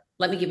for.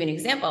 Let me give you an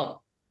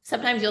example.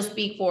 Sometimes you'll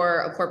speak for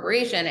a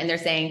corporation and they're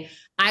saying,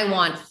 I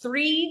want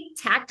 3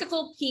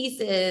 tactical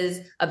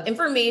pieces of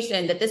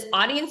information that this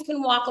audience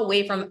can walk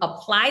away from,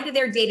 apply to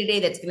their day-to-day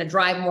that's going to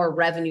drive more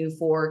revenue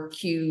for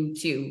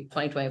Q2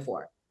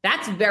 2024.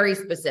 That's very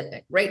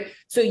specific, right?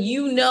 So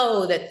you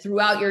know that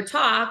throughout your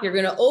talk, you're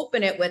going to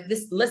open it with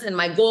this. Listen,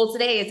 my goal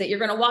today is that you're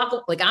going to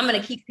walk, like I'm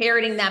going to keep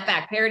parroting that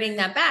back,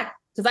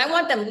 because I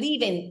want them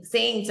leaving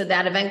saying to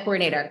that event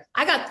coordinator,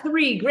 I got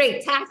 3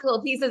 great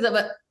tactical pieces of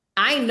it.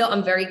 I know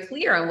I'm very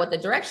clear on what the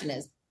direction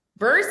is.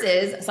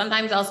 Versus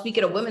sometimes I'll speak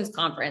at a women's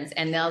conference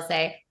and they'll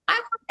say, I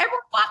want everyone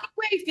walking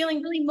away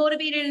feeling really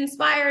motivated,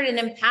 inspired, and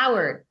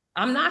empowered.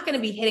 I'm not going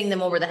to be hitting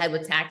them over the head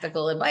with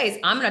tactical advice.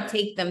 I'm going to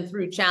take them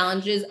through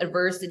challenges,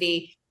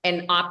 adversity,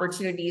 and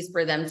opportunities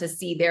for them to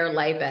see their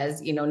life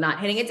as, not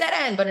hitting a dead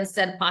end, but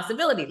instead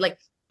possibility.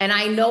 And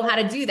I know how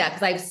to do that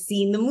because I've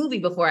seen the movie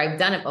before. I've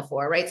done it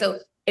before, right? So,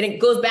 and it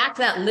goes back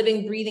to that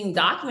living, breathing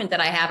document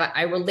that I have.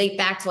 I relate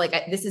back to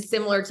this is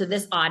similar to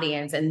this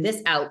audience and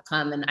this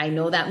outcome. And I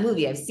know that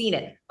movie, I've seen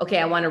it. Okay,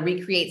 I want to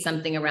recreate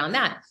something around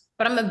that.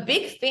 But I'm a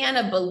big fan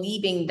of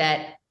believing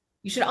that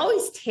you should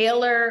always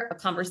tailor a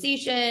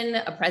conversation,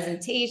 a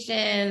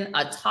presentation,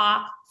 a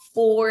talk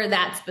for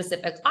that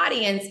specific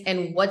audience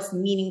and what's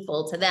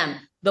meaningful to them.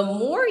 The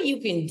more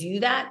you can do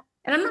that,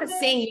 and I'm not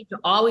saying you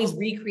should always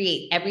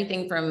recreate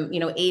everything from,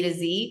 A to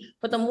Z,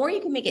 but the more you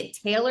can make it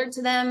tailored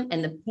to them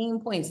and the pain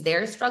points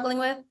they're struggling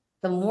with,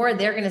 the more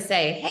they're going to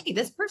say, hey,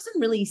 this person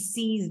really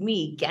sees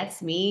me,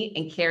 gets me,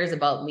 and cares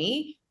about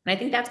me. And I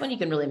think that's when you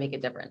can really make a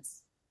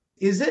difference.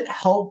 Is it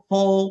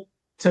helpful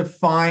to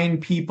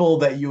find people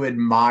that you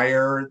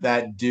admire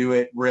that do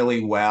it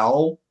really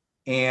well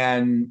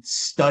and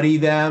study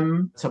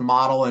them to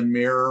model and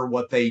mirror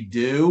what they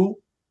do?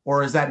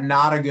 Or is that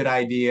not a good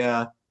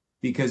idea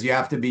because you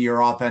have to be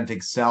your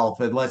authentic self?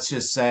 And let's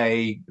just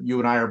say you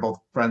and I are both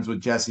friends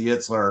with Jesse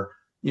Itzler.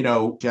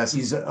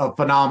 Jesse's a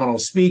phenomenal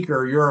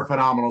speaker. You're a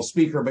phenomenal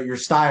speaker, but your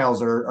styles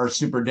are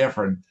super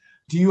different.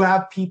 Do you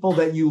have people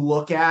that you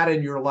look at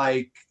and you're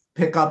like,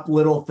 pick up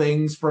little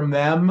things from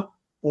them?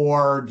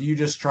 Or do you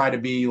just try to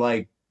be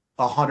 100%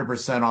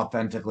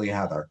 authentically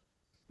Heather?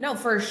 No,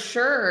 for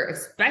sure.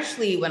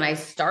 Especially when I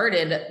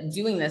started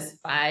doing this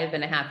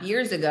 5.5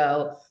 years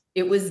ago,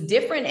 it was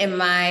different in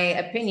my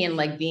opinion,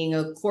 like being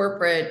a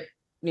corporate,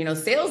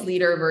 sales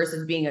leader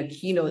versus being a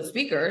keynote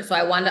speaker. So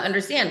I wanted to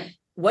understand,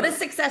 what does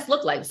success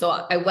look like? So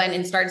I went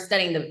and started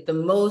studying the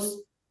most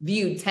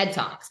viewed TED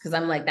Talks, because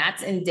I'm like,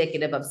 that's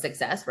indicative of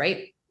success,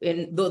 right?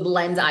 In the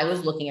lens I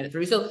was looking at it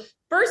through. So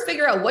first,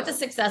 figure out, what does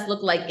success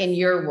look like in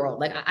your world?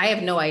 Like, I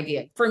have no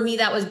idea. For me,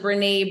 that was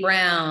Brene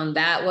Brown.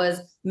 That was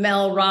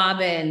Mel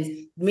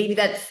Robbins. Maybe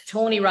that's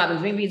Tony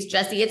Robbins. Maybe it's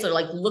Jesse Itzler,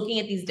 like looking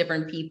at these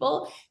different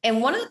people.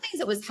 And one of the things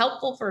that was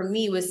helpful for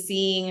me was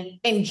seeing,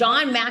 and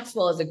John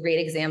Maxwell is a great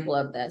example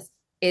of this,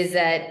 is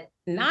that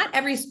not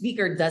every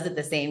speaker does it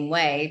the same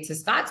way. To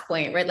Scott's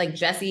point, right? Like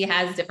Jesse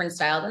has a different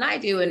style than I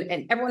do,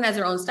 and everyone has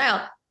their own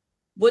style.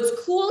 What's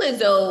cool is,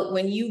 though,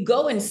 when you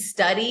go and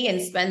study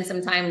and spend some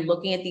time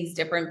looking at these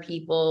different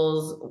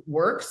people's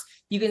works,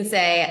 you can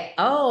say,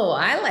 oh,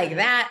 I like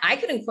that. I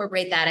could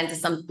incorporate that into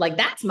some, like,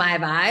 that's my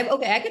vibe.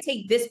 Okay, I could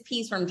take this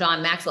piece from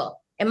John Maxwell.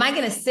 Am I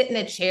going to sit in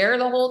a chair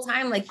the whole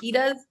time like he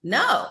does?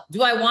 No.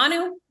 Do I want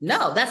to?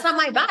 No, that's not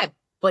my vibe.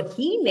 But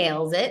he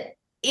nails it.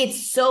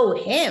 It's so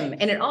him.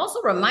 And it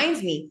also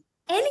reminds me,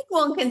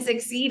 anyone can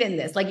succeed in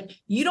this. Like,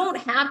 you don't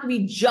have to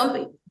be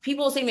jumping.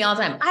 People say to me all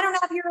the time, I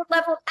don't have your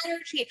level of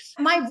energy.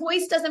 My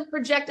voice doesn't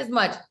project as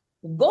much.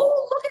 Go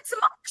look at some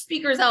other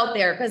speakers out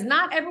there, because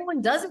not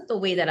everyone does it the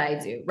way that I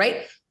do,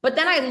 right? But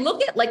then I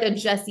look at like a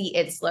Jesse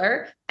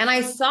Itzler, and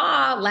I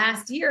saw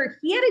last year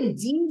he had a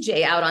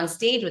DJ out on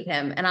stage with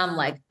him. And I'm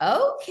like,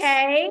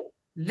 okay,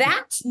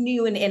 that's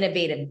new and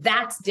innovative.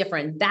 That's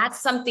different.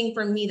 That's something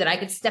for me that I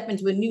could step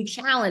into a new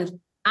challenge.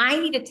 I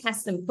need to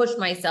test and push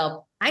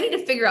myself. I need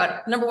to figure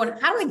out, number one,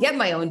 how do I get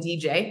my own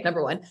DJ?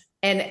 Number one,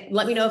 and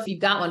let me know if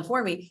you've got one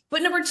for me.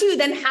 But number two,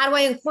 then how do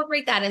I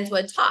incorporate that into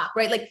a talk,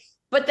 right? Like,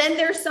 but then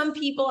there's some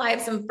people, I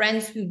have some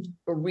friends who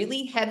are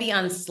really heavy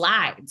on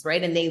slides,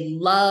 right? And they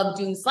love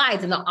doing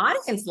slides, and the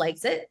audience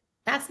likes it.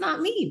 That's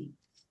not me.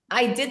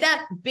 I did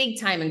that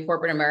big time in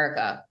corporate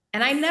America,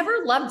 and I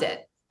never loved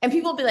it. And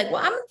people will be like,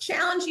 well, I'm going to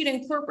challenge you to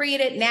incorporate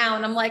it now.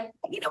 And I'm like,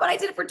 you know what? I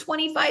did it for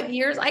 25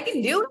 years. I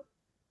can do it.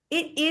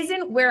 It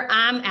isn't where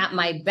I'm at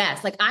my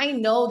best. Like, I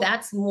know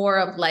that's more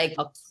of like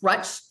a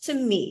crutch to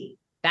me.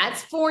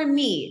 That's for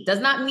me. It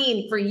does not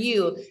mean for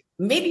you.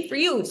 Maybe for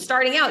you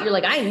starting out, you're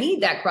like, I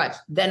need that crutch.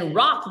 Then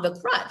rock the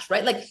crutch,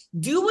 right? Like,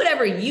 do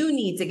whatever you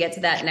need to get to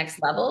that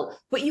next level,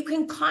 but you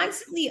can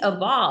constantly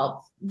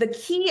evolve. The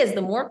key is,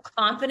 the more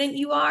confident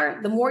you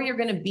are, the more you're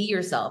going to be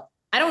yourself.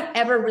 I don't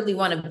ever really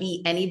want to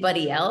be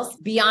anybody else.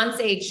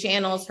 Beyonce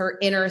channels her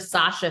inner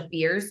Sasha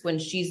Fierce when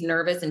she's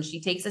nervous and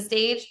she takes a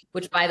stage,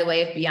 which, by the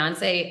way, if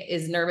Beyonce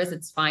is nervous,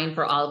 it's fine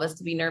for all of us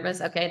to be nervous.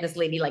 Okay. This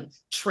lady like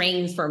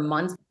trains for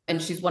months, and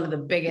she's one of the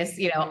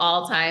biggest,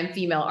 all-time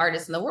female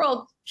artists in the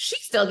world. She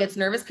still gets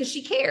nervous because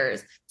she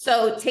cares.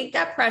 So take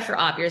that pressure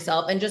off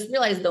yourself and just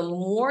realize, the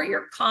more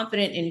you're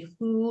confident in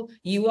who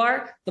you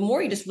are, the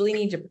more you just really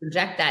need to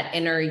project that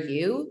inner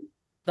you,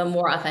 the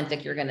more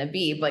authentic you're going to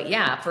be. But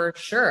yeah, for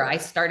sure. I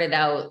started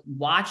out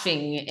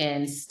watching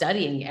and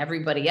studying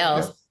everybody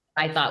else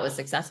I thought was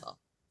successful.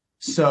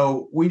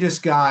 So we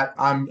just got,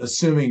 I'm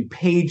assuming,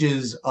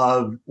 pages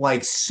of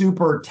like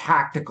super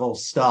tactical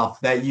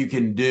stuff that you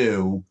can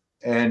do.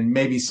 And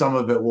maybe some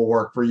of it will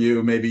work for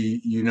you.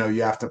 Maybe, you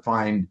have to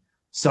find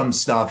some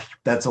stuff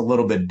that's a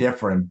little bit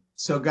different.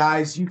 So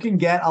guys, you can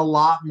get a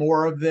lot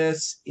more of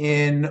this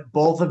in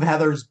both of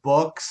Heather's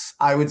books.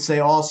 I would say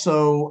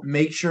also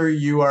make sure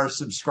you are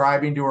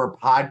subscribing to her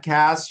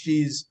podcast.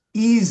 She's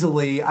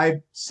easily,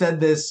 I've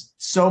said this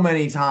so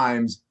many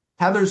times,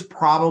 Heather's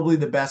probably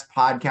the best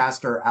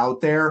podcaster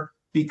out there,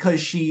 because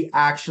she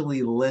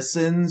actually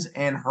listens,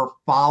 and her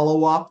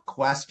follow-up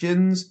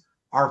questions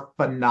are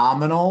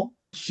phenomenal.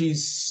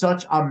 She's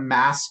such a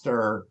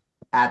master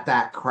at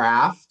that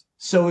craft.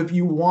 So if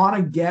you want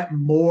to get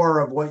more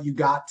of what you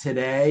got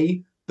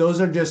today,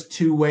 those are just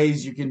two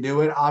ways you can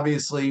do it.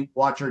 Obviously,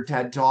 watch her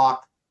TED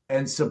Talk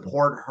and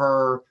support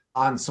her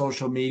on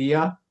social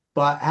media.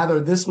 But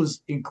Heather, this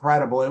was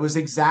incredible. It was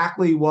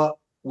exactly what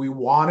we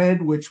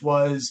wanted, which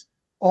was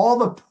all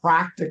the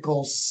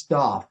practical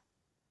stuff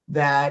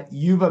that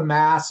you've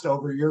amassed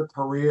over your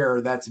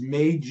career that's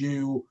made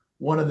you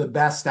one of the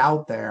best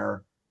out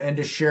there, and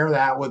to share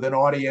that with an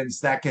audience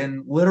that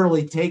can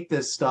literally take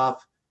this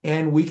stuff,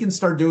 and we can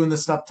start doing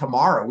this stuff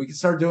tomorrow. We can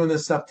start doing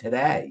this stuff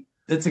today.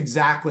 That's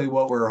exactly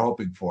what we were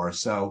hoping for.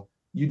 So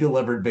you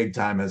delivered big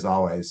time, as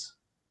always.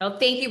 Oh,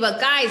 thank you.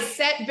 But guys,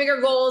 set bigger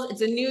goals.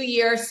 It's a new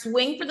year.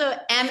 Swing for the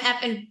MF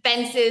and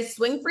fences.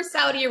 Swing for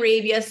Saudi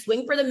Arabia.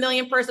 Swing for the 1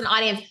 million person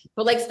audience.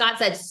 But like Scott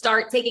said,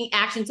 start taking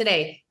action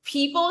today.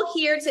 People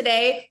here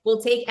today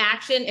will take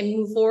action and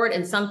move forward,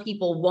 and some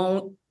people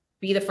won't.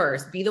 Be the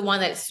first. Be the one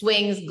that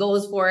swings,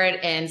 goes for it,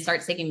 and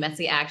starts taking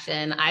messy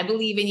action. I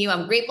believe in you.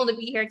 I'm grateful to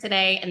be here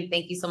today. And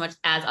thank you so much,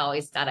 as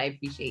always, Scott. I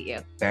appreciate you.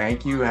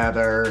 Thank you,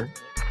 Heather.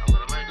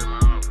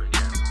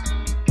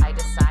 I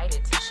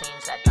decided to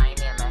change that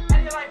dynamic.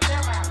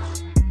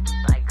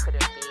 I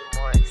couldn't be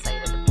more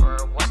excited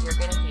for what you're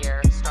going to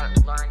hear,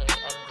 start learning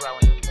and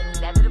growing.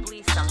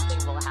 Inevitably, something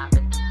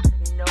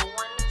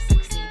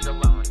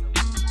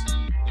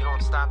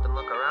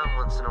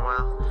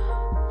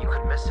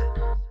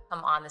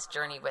this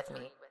journey with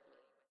me.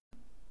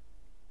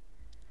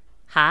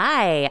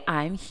 Hi,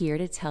 I'm here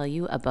to tell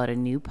you about a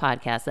new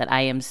podcast that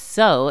I am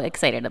so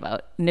excited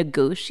about,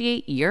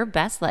 Negotiate Your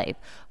Best Life,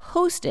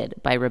 hosted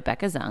by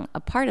Rebecca Zung, a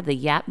part of the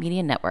Yap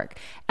Media Network.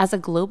 As a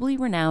globally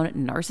renowned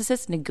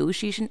narcissist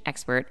negotiation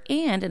expert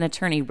and an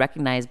attorney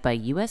recognized by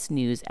U.S.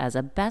 News as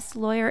a best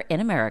lawyer in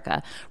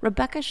America,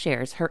 Rebecca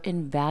shares her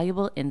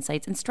invaluable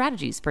insights and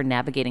strategies for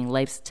navigating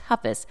life's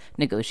toughest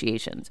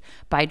negotiations.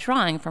 By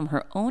drawing from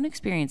her own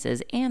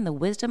experiences and the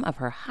wisdom of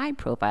her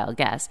high-profile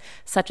guests,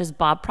 such as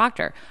Bob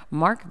Proctor,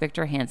 Mark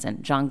Victor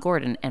Hansen, John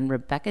Gordon, and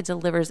Rebecca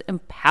delivers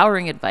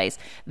empowering advice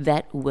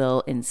that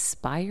will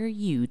inspire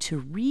you to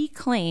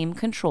reclaim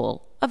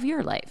control of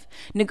your life.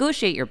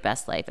 Negotiate Your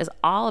Best Life is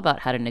all about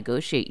how to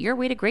negotiate your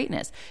way to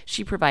greatness.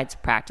 She provides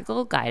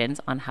practical guidance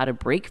on how to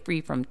break free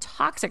from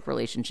toxic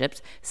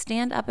relationships,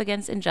 stand up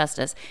against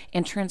injustice,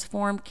 and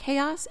transform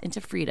chaos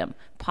into freedom,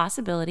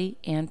 possibility,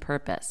 and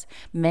purpose.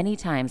 Many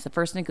times, the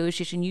first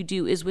negotiation you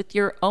do is with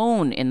your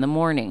own in the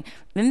morning.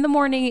 In the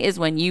morning is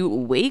when you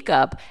wake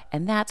up,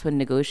 and that's when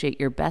Negotiate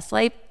Your Best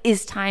Life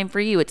is time for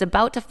you. It's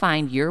about to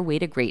find your way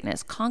to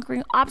greatness,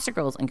 conquering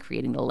obstacles and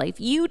creating the life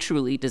you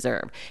truly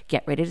deserve.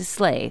 Get ready to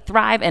slay,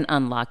 thrive, and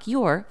unlock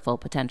your full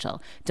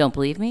potential. Don't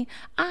believe me?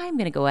 I'm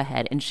going to go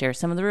ahead and share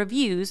some of the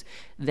reviews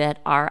that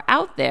are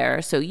out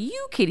there so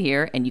you can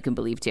hear and you can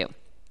believe too.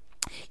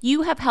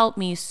 You have helped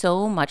me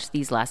so much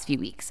these last few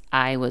weeks.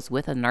 I was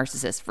with a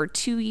narcissist for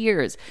 2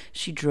 years.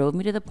 She drove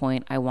me to the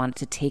point I wanted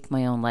to take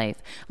my own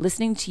life.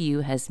 Listening to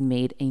you has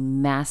made a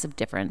massive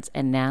difference,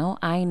 and now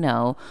I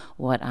know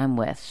what I'm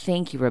with.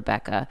 Thank you,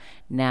 Rebecca.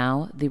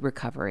 Now the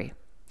recovery.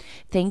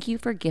 Thank you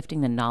for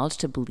gifting the knowledge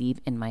to believe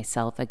in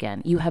myself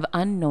again. You have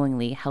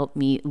unknowingly helped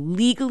me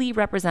legally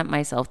represent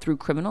myself through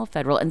criminal,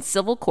 federal, and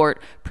civil court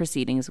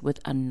proceedings with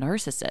a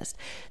narcissist.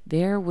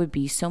 There would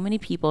be so many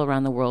people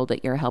around the world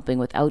that you're helping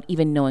without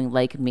even knowing,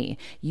 like me.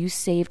 You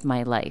saved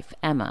my life.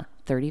 Emma,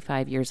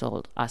 35 years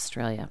old,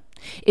 Australia.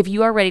 If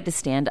you are ready to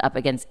stand up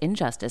against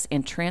injustice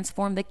and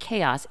transform the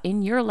chaos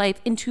in your life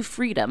into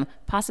freedom,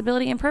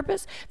 possibility, and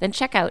purpose, then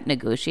check out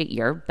Negotiate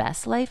Your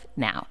Best Life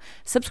now.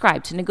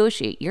 Subscribe to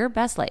Negotiate Your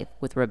Best Life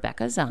with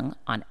Rebecca Zung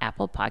on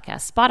Apple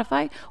Podcasts,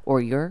 Spotify, or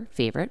your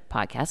favorite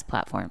podcast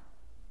platform.